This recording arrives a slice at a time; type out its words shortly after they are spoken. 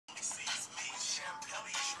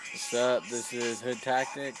What's up? This is Hood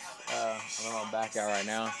Tactics. I'm on my back out right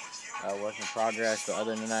now. Work in progress. But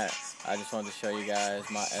other than that, I just wanted to show you guys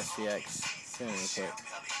my SCX10 real quick.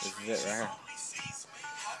 This is it right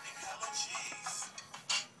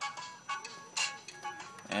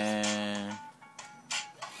here. And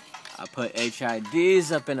I put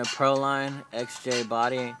HIDs up in a Proline XJ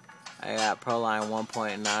body. I got Proline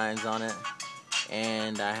 1.9s on it.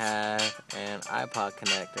 And I have an iPOD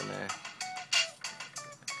connect in there.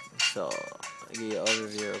 So, I'll give you an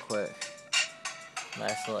overview real quick.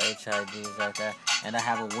 Nice little HIDs right there. And I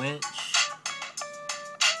have a winch.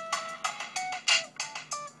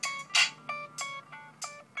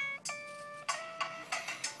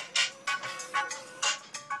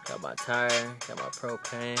 Got my tire, got my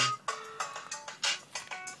propane.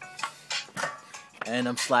 And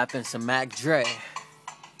I'm slapping some Mac Dre.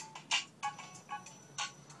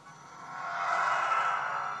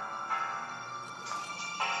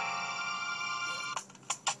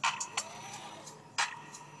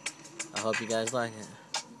 I hope you guys like it.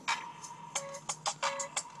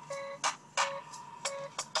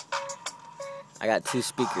 I got 2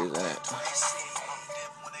 speakers in it.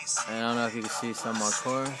 And I don't know if you can see some on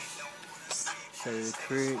course. Show you the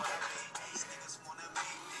creek.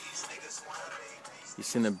 You've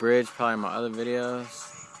seen the bridge probably in my other videos.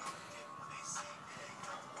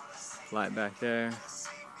 Light back there.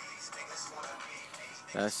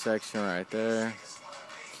 That section right there.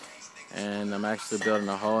 And I'm actually building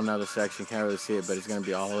a whole nother section. Can't really see it, but it's going to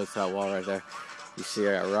be all the way to that wall right there. You see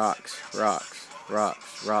I got rocks, rocks,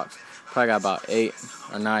 rocks, rocks. Probably got about 8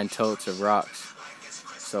 or 9 totes of rocks.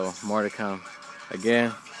 So more to come.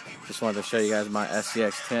 Again, just wanted to show you guys my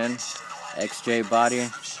SCX10 XJ body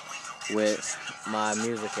with my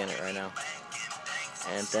music in it right now.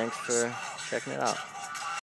 And thanks for checking it out.